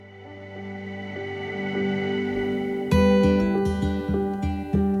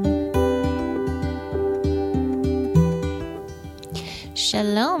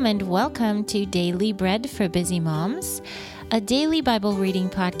Shalom and welcome to Daily Bread for Busy Moms, a daily Bible reading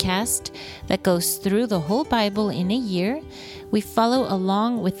podcast that goes through the whole Bible in a year. We follow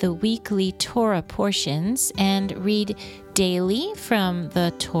along with the weekly Torah portions and read daily from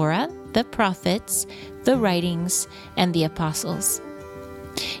the Torah, the prophets, the writings, and the apostles.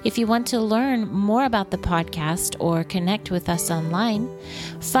 If you want to learn more about the podcast or connect with us online,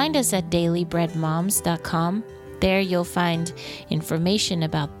 find us at dailybreadmoms.com. There you'll find information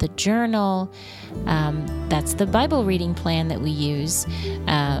about the journal, that's the Bible reading plan that we use,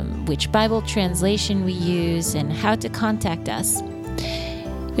 which Bible translation we use, and how to contact us.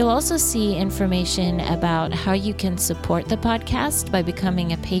 You'll also see information about how you can support the podcast by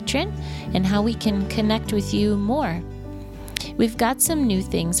becoming a patron and how we can connect with you more. We've got some new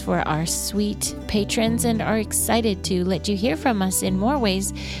things for our sweet patrons and are excited to let you hear from us in more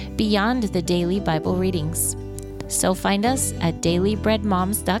ways beyond the daily Bible readings. So find us at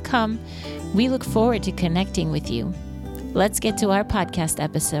dailybreadmoms.com. We look forward to connecting with you. Let's get to our podcast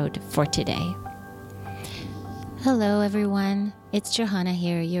episode for today. Hello, everyone. It's Johanna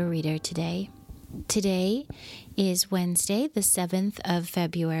here, your reader today. Today is Wednesday, the 7th of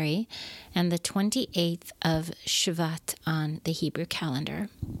February, and the 28th of Shvat on the Hebrew calendar.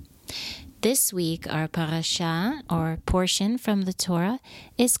 This week, our parasha, or portion from the Torah,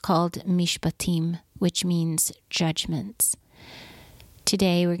 is called Mishpatim, which means judgments.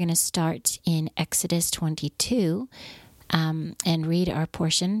 Today, we're going to start in Exodus 22 and read our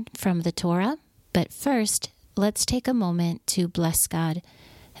portion from the Torah. But first, let's take a moment to bless God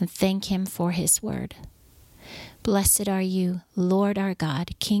and thank Him for His word. Blessed are you, Lord our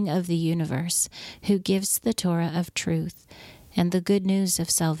God, King of the universe, who gives the Torah of truth and the good news of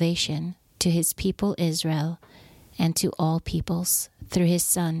salvation to His people Israel and to all peoples through His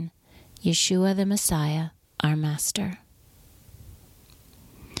Son, Yeshua the Messiah, our Master.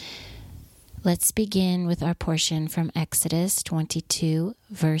 Let's begin with our portion from Exodus 22,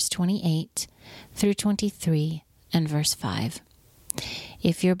 verse 28 through 23 and verse 5.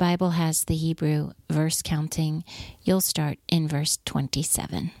 If your Bible has the Hebrew verse counting, you'll start in verse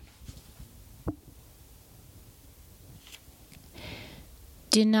 27.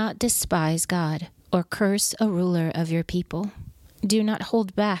 Do not despise God or curse a ruler of your people. Do not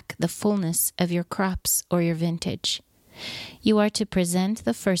hold back the fullness of your crops or your vintage. You are to present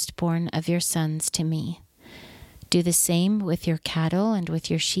the firstborn of your sons to me. Do the same with your cattle and with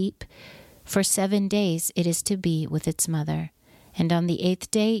your sheep. For 7 days it is to be with its mother, and on the 8th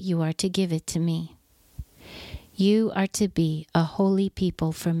day you are to give it to me. You are to be a holy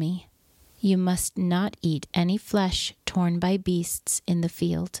people for me. You must not eat any flesh torn by beasts in the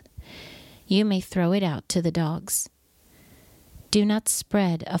field. You may throw it out to the dogs. Do not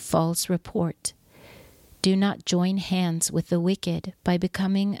spread a false report. Do not join hands with the wicked by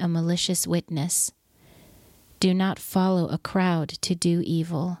becoming a malicious witness. Do not follow a crowd to do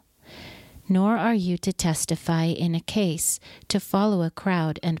evil. Nor are you to testify in a case to follow a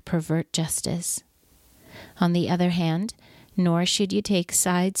crowd and pervert justice. On the other hand, nor should you take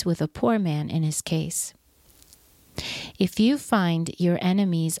sides with a poor man in his case. If you find your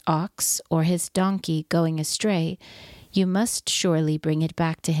enemy's ox or his donkey going astray, you must surely bring it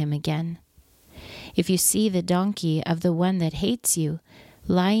back to him again. If you see the donkey of the one that hates you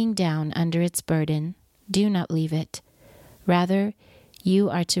lying down under its burden, do not leave it. Rather, you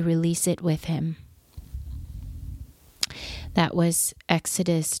are to release it with him. That was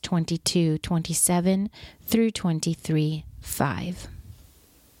Exodus 22:27 through 23:5.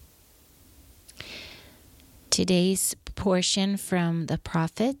 Today's portion from the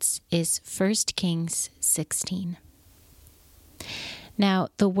prophets is 1 Kings 16. Now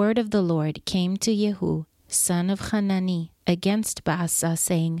the word of the Lord came to Yehu, son of Hanani, against Baasa,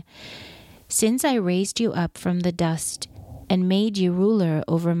 saying, Since I raised you up from the dust and made you ruler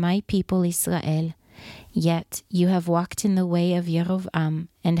over my people Israel, yet you have walked in the way of Yerovam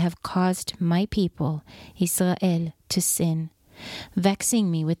and have caused my people Israel to sin, vexing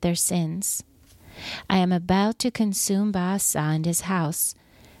me with their sins. I am about to consume Baasa and his house.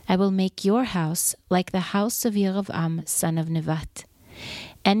 I will make your house like the house of Yerovam, son of Nevat.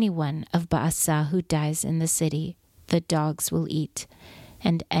 Anyone of Baasa who dies in the city, the dogs will eat,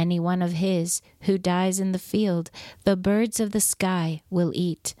 and anyone of his who dies in the field, the birds of the sky will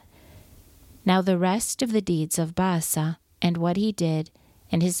eat. Now the rest of the deeds of Baasa, and what he did,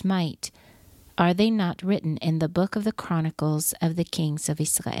 and his might, are they not written in the book of the Chronicles of the kings of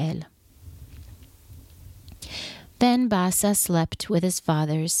Israel? Then Baasa slept with his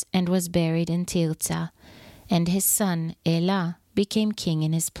fathers, and was buried in Tirzah, and his son Elah became king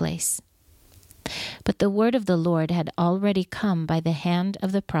in his place. But the word of the Lord had already come by the hand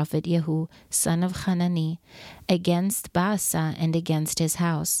of the prophet Jehu, son of Hanani, against Baasa and against his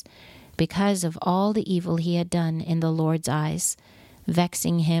house, because of all the evil he had done in the Lord's eyes,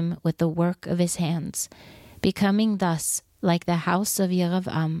 vexing him with the work of his hands, becoming thus like the house of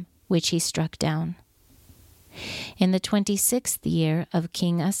Yerovam, which he struck down. In the 26th year of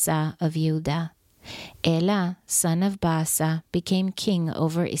King Asa of Judah, Ela, son of Baasa, became king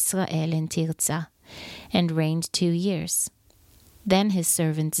over Israel in Tirzah, and reigned 2 years. Then his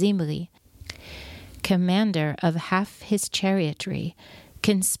servant Zimri, commander of half his chariotry,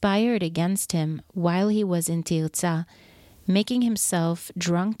 conspired against him while he was in Tirzah, making himself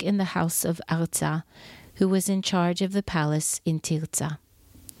drunk in the house of Arza, who was in charge of the palace in Tirzah.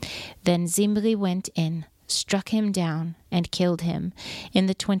 Then Zimri went in, struck him down, and killed him in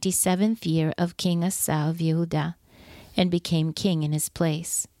the 27th year of King Asa of Yehudah, and became king in his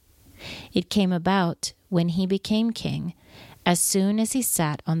place. It came about, when he became king, as soon as he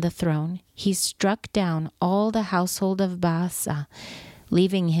sat on the throne, he struck down all the household of Baasa,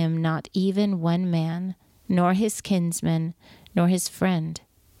 leaving him not even one man, nor his kinsman, nor his friend.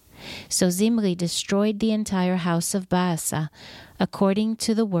 So Zimri destroyed the entire house of Baasa, according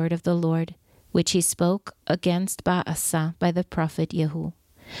to the word of the Lord, which he spoke against Baasa by the prophet Jehu.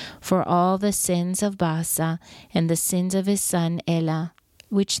 For all the sins of Baasa and the sins of his son Ela,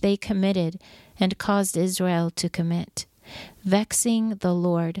 which they committed and caused Israel to commit, vexing the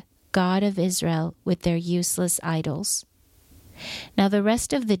Lord, God of Israel, with their useless idols. Now the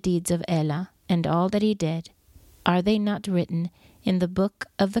rest of the deeds of Ela, and all that he did, are they not written in the book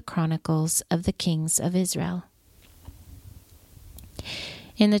of the Chronicles of the Kings of Israel?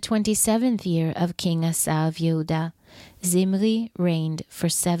 In the 27th year of King Asa of Yehudah, Zimri reigned for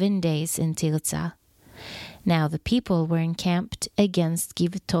 7 days in Tirzah. Now the people were encamped against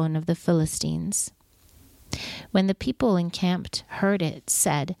Gibeton of the Philistines. When the people encamped heard it,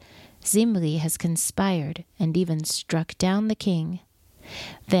 said, Zimri has conspired and even struck down the king.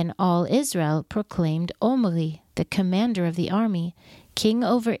 Then all Israel proclaimed Omri, the commander of the army, king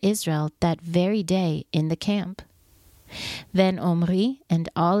over Israel that very day in the camp. Then Omri and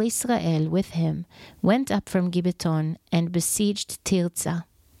all Israel with him went up from Gibeton and besieged Tirzah.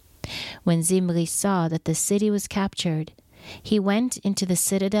 When Zimri saw that the city was captured, he went into the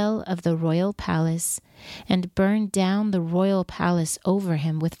citadel of the royal palace and burned down the royal palace over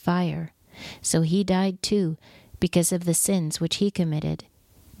him with fire. So he died too, because of the sins which he committed,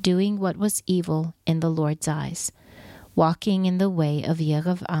 doing what was evil in the Lord's eyes, walking in the way of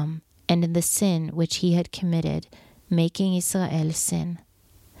Yerovam, and in the sin which he had committed, making Israel sin.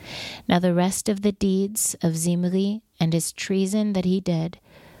 Now the rest of the deeds of Zimri and his treason that he did,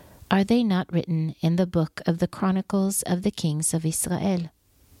 are they not written in the book of the Chronicles of the Kings of Israel?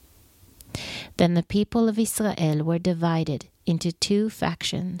 Then the people of Israel were divided into 2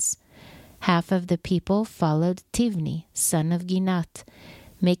 factions. Half of the people followed Tivni, son of Ginat,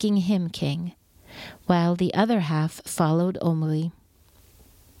 making him king, while the other half followed Omri.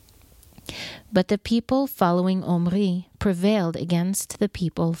 But the people following Omri prevailed against the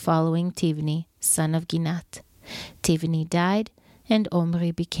people following Tivni, son of Ginat. Tivni died, and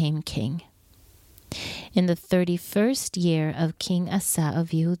Omri became king. In the 31st year of King Asa of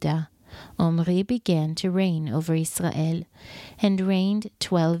Yehudah, Omri began to reign over Israel, and reigned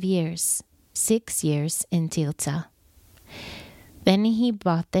 12 years, 6 years in Tirzah. Then he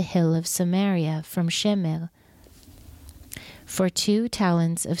bought the hill of Samaria from Shemer for 2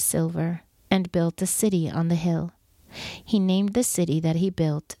 talents of silver, and built a city on the hill. He named the city that he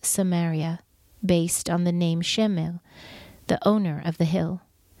built Samaria, based on the name Shemer, the owner of the hill.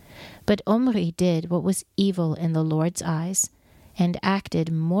 But Omri did what was evil in the Lord's eyes, and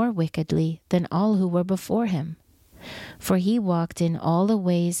acted more wickedly than all who were before him. For he walked in all the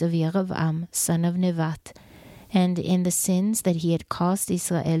ways of Yerovam, son of Nevat, and in the sins that he had caused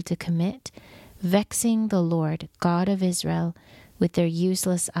Israel to commit, vexing the Lord, God of Israel, with their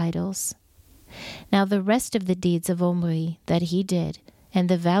useless idols. Now the rest of the deeds of Omri that he did, and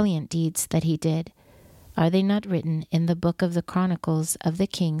the valiant deeds that he did, are they not written in the book of the Chronicles of the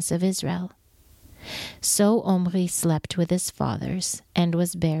Kings of Israel? So Omri slept with his fathers, and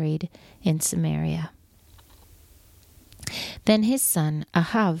was buried in Samaria. Then his son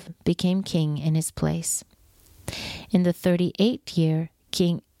Ahav became king in his place. In the 38th year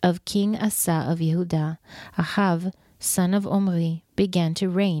of King Asa of Yehudah, Ahav, son of Omri, began to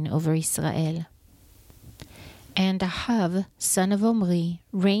reign over Israel. And Ahav, son of Omri,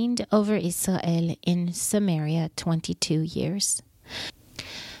 reigned over Israel in Samaria 22 years.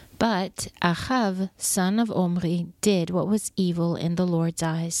 But Ahav, son of Omri, did what was evil in the Lord's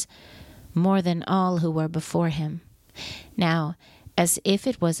eyes, more than all who were before him. Now, as if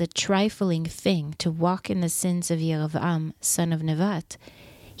it was a trifling thing to walk in the sins of Yerovam, son of Nevat,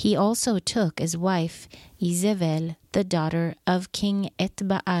 he also took as wife Izebel, the daughter of King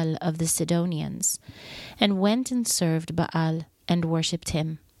Etbaal of the Sidonians, and went and served Baal and worshipped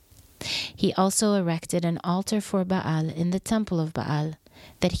him. He also erected an altar for Baal in the temple of Baal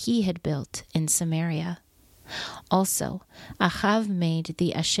that he had built in Samaria. Also, Achav made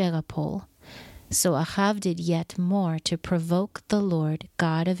the Asherah pole. So Achav did yet more to provoke the Lord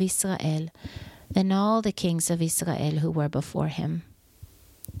God of Israel than all the kings of Israel who were before him.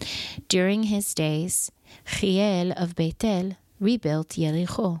 During his days, Chiel of Bethel rebuilt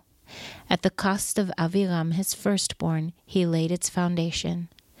Jericho. At the cost of Aviram his firstborn, he laid its foundation,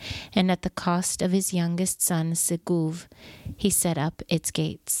 and at the cost of his youngest son Seguv, he set up its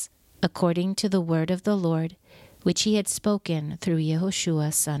gates, according to the word of the Lord, which he had spoken through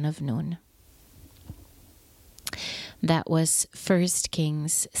Yehoshua son of Nun. That was 1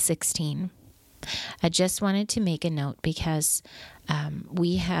 Kings 16. I just wanted to make a note because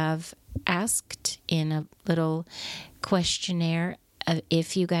we have asked in a little questionnaire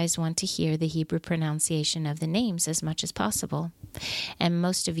if you guys want to hear the Hebrew pronunciation of the names as much as possible. And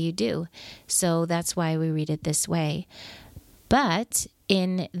most of you do. So that's why we read it this way. But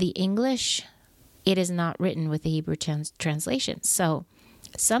in the English, it is not written with the Hebrew translation. So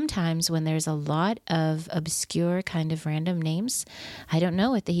sometimes when there's a lot of obscure kind of random names, I don't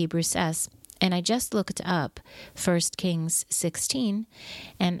know what the Hebrew says. And I just looked up 1 Kings 16,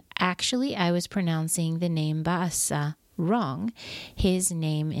 and actually I was pronouncing the name Baasa wrong. His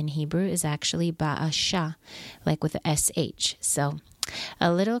name in Hebrew is actually Baasha, like with a SH. So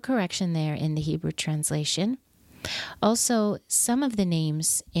a little correction there in the Hebrew translation. Also, some of the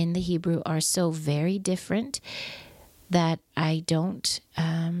names in the Hebrew are so very different that I don't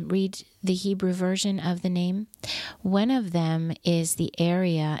read the Hebrew version of the name. One of them is the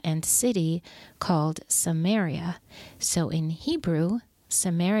area and city called Samaria. So in Hebrew,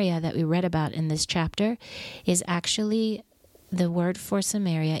 Samaria that we read about in this chapter is actually, the word for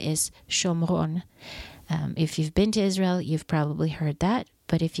Samaria is Shomron. If you've been to Israel, you've probably heard that.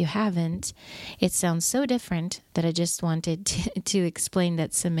 But if you haven't, it sounds so different that I just wanted to explain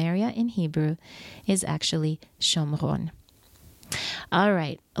that Samaria in Hebrew is actually Shomron. All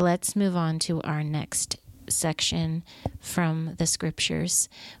right, let's move on to our next section from the scriptures.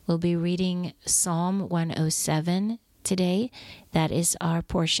 We'll be reading Psalm 107 today. That is our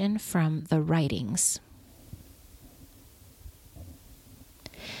portion from the writings.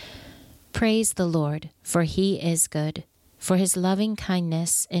 Praise the Lord, for he is good, for his loving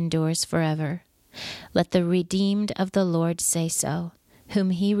kindness endures forever. Let the redeemed of the Lord say so,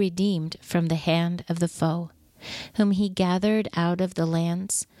 whom he redeemed from the hand of the foe, whom he gathered out of the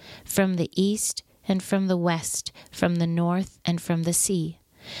lands, from the east and from the west, from the north and from the sea.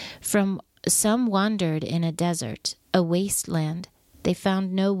 From some wandered in a desert, a wasteland. They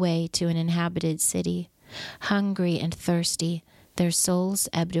found no way to an inhabited city. Hungry and thirsty, their souls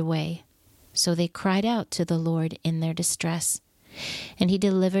ebbed away. So they cried out to the Lord in their distress, and he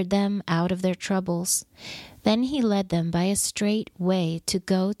delivered them out of their troubles. Then he led them by a straight way to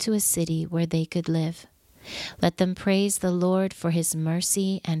go to a city where they could live. Let them praise the Lord for his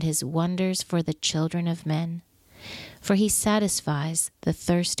mercy and his wonders for the children of men. For he satisfies the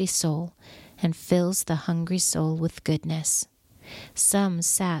thirsty soul and fills the hungry soul with goodness. Some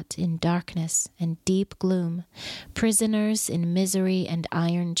sat in darkness and deep gloom, prisoners in misery and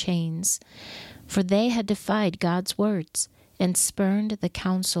iron chains, for they had defied God's words and spurned the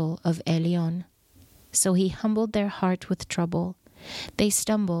counsel of Elyon. So he humbled their heart with trouble. They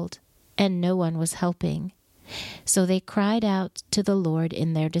stumbled, and no one was helping. So they cried out to the Lord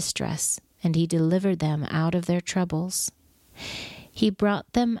in their distress, and he delivered them out of their troubles. He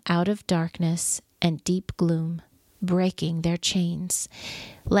brought them out of darkness and deep gloom, breaking their chains.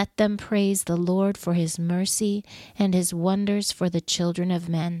 Let them praise the Lord for his mercy and his wonders for the children of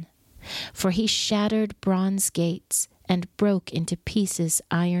men. For he shattered bronze gates and broke into pieces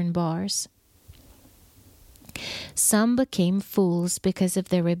iron bars. Some became fools because of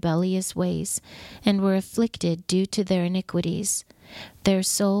their rebellious ways, and were afflicted due to their iniquities. Their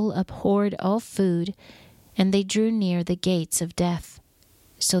soul abhorred all food, and they drew near the gates of death.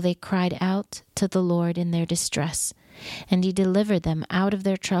 So they cried out to the Lord in their distress, and he delivered them out of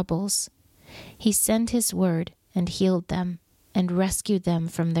their troubles. He sent his word and healed them, and rescued them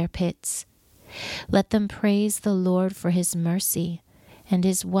from their pits. Let them praise the Lord for his mercy, and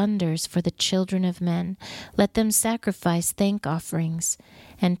his wonders for the children of men. Let them sacrifice thank offerings,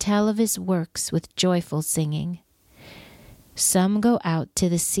 and tell of his works with joyful singing. Some go out to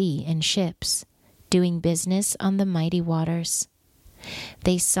the sea in ships, doing business on the mighty waters.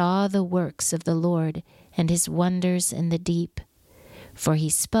 They saw the works of the Lord and his wonders in the deep. For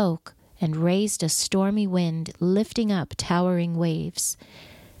he spoke and raised a stormy wind, lifting up towering waves.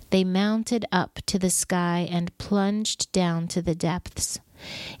 They mounted up to the sky and plunged down to the depths.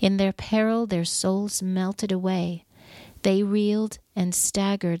 In their peril their souls melted away. They reeled and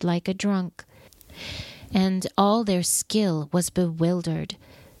staggered like a drunk, and all their skill was bewildered.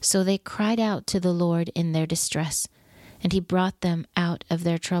 So they cried out to the Lord in their distress, and he brought them out of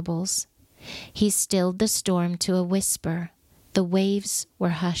their troubles. He stilled the storm to a whisper. The waves were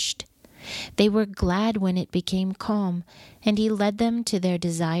hushed. They were glad when it became calm, and he led them to their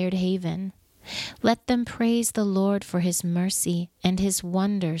desired haven. Let them praise the Lord for his mercy and his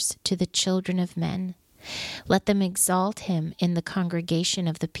wonders to the children of men. Let them exalt him in the congregation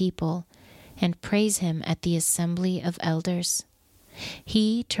of the people, and praise him at the assembly of elders.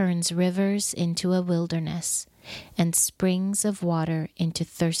 He turns rivers into a wilderness, and springs of water into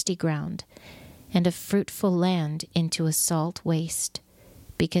thirsty ground, and a fruitful land into a salt waste,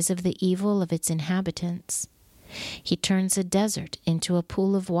 because of the evil of its inhabitants. He turns a desert into a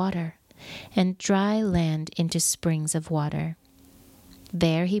pool of water, and dry land into springs of water.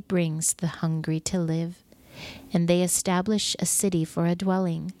 There he brings the hungry to live, and they establish a city for a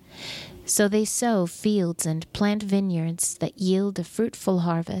dwelling. So they sow fields and plant vineyards that yield a fruitful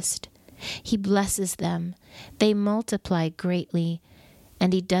harvest. He blesses them. They multiply greatly,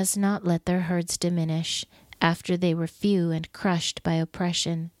 and he does not let their herds diminish after they were few and crushed by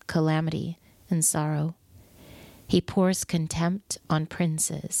oppression, calamity, and sorrow. He pours contempt on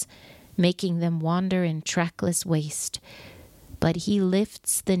princes, making them wander in trackless waste. But he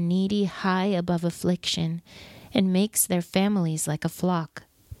lifts the needy high above affliction and makes their families like a flock.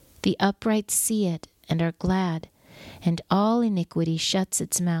 The upright see it and are glad, and all iniquity shuts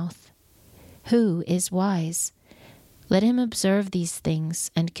its mouth. Who is wise? Let him observe these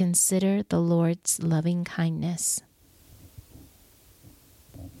things and consider the Lord's loving kindness.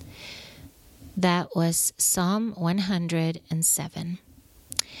 That was Psalm 107.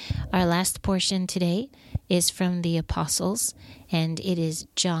 Our last portion today is from the Apostles, and it is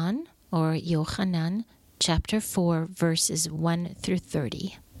John, or Yochanan, chapter 4, verses 1 through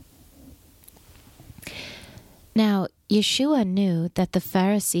 30. Now, Yeshua knew that the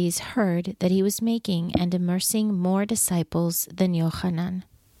Pharisees heard that he was making and immersing more disciples than Yochanan,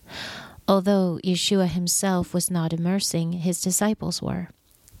 although Yeshua himself was not immersing, his disciples were.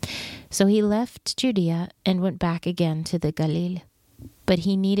 So he left Judea and went back again to the Galilee. But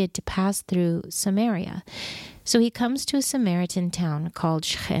he needed to pass through Samaria. So he comes to a Samaritan town called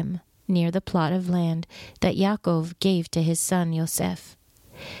Shechem, near the plot of land that Yaakov gave to his son Yosef.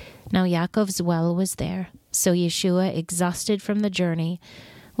 Now Yaakov's well was there, so Yeshua, exhausted from the journey,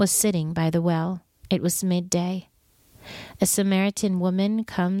 was sitting by the well. It was midday. A Samaritan woman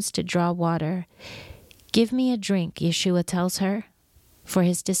comes to draw water. "Give me a drink," Yeshua tells her, for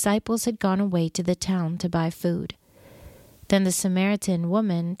his disciples had gone away to the town to buy food. Then the Samaritan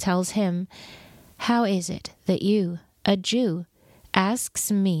woman tells him, "How is it that you, a Jew, asks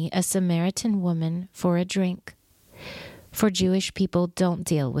me, a Samaritan woman, for a drink?" For Jewish people don't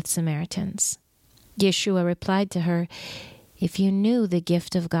deal with Samaritans. Yeshua replied to her, "If you knew the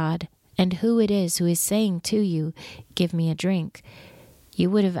gift of God and who it is who is saying to you, 'Give me a drink,' you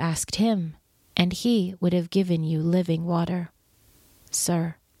would have asked him, and he would have given you living water."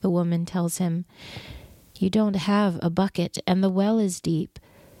 "Sir," the woman tells him, "you don't have a bucket and the well is deep.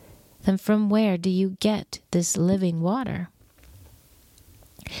 Then from where do you get this living water?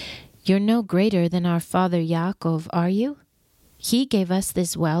 You're no greater than our father Yaakov, are you? He gave us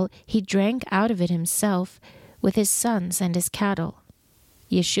this well. He drank out of it himself with his sons and his cattle."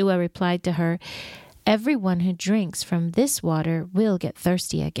 Yeshua replied to her, "Everyone who drinks from this water will get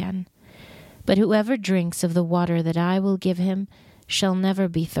thirsty again. But whoever drinks of the water that I will give him shall never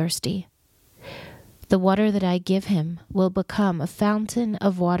be thirsty. The water that I give him will become a fountain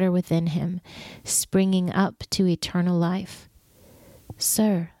of water within him, springing up to eternal life."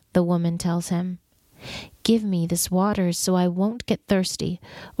 "Sir," the woman tells him, "give me this water so I won't get thirsty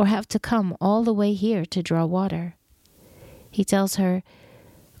or have to come all the way here to draw water." He tells her,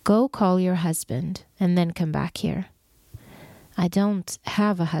 "Go call your husband and then come back here." "I don't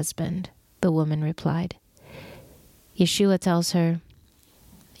have a husband," the woman replied. Yeshua tells her,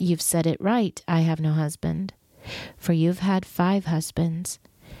 "You've said it right, I have no husband, for you've had 5 husbands,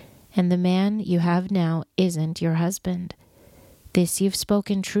 and the man you have now isn't your husband. This you've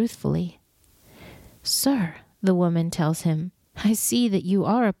spoken truthfully." "Sir," the woman tells him, "I see that you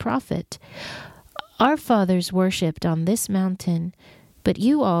are a prophet. Our fathers worshipped on this mountain, but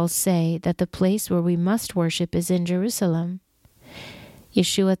you all say that the place where we must worship is in Jerusalem."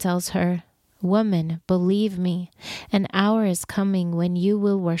 Yeshua tells her, "Woman, believe me, an hour is coming when you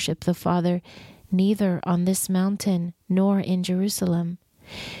will worship the Father neither on this mountain nor in Jerusalem.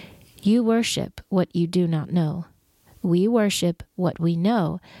 You worship what you do not know. We worship what we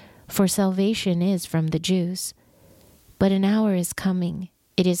know, for salvation is from the Jews. But an hour is coming,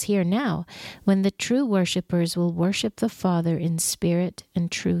 it is here now, when the true worshippers will worship the Father in spirit and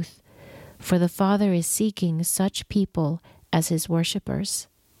truth, for the Father is seeking such people as his worshippers.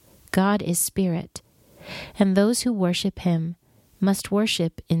 God is spirit, and those who worship him must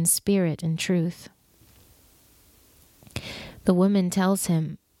worship in spirit and truth." The woman tells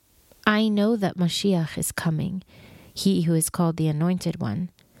him, "I know that Mashiach is coming, he who is called the Anointed One.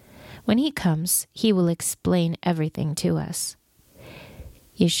 When he comes, he will explain everything to us."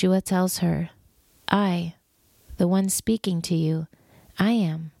 Yeshua tells her, "I, the one speaking to you, I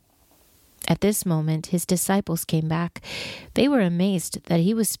am." At this moment, his disciples came back. They were amazed that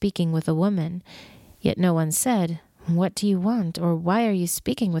he was speaking with a woman, yet no one said, "What do you want?" or "Why are you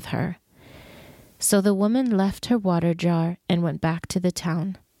speaking with her?" So the woman left her water jar and went back to the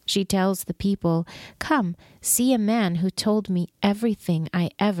town. She tells the people, "Come, see a man who told me everything I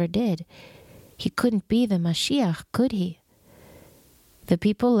ever did. He couldn't be the Mashiach, could he?" The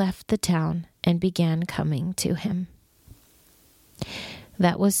people left the town and began coming to him.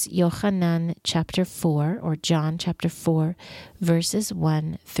 That was Yochanan chapter 4, or John chapter 4, verses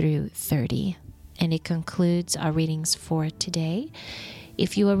 1 through 30. And it concludes our readings for today.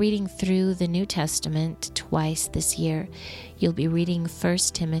 If you are reading through the New Testament twice this year, you'll be reading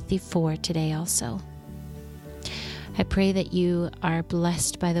 1 Timothy 4 today also. I pray that you are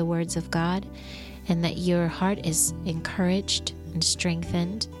blessed by the words of God and that your heart is encouraged and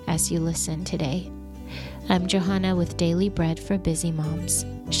strengthened as you listen today. I'm Johanna with Daily Bread for Busy Moms.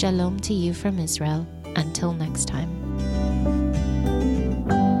 Shalom to you from Israel. Until next time.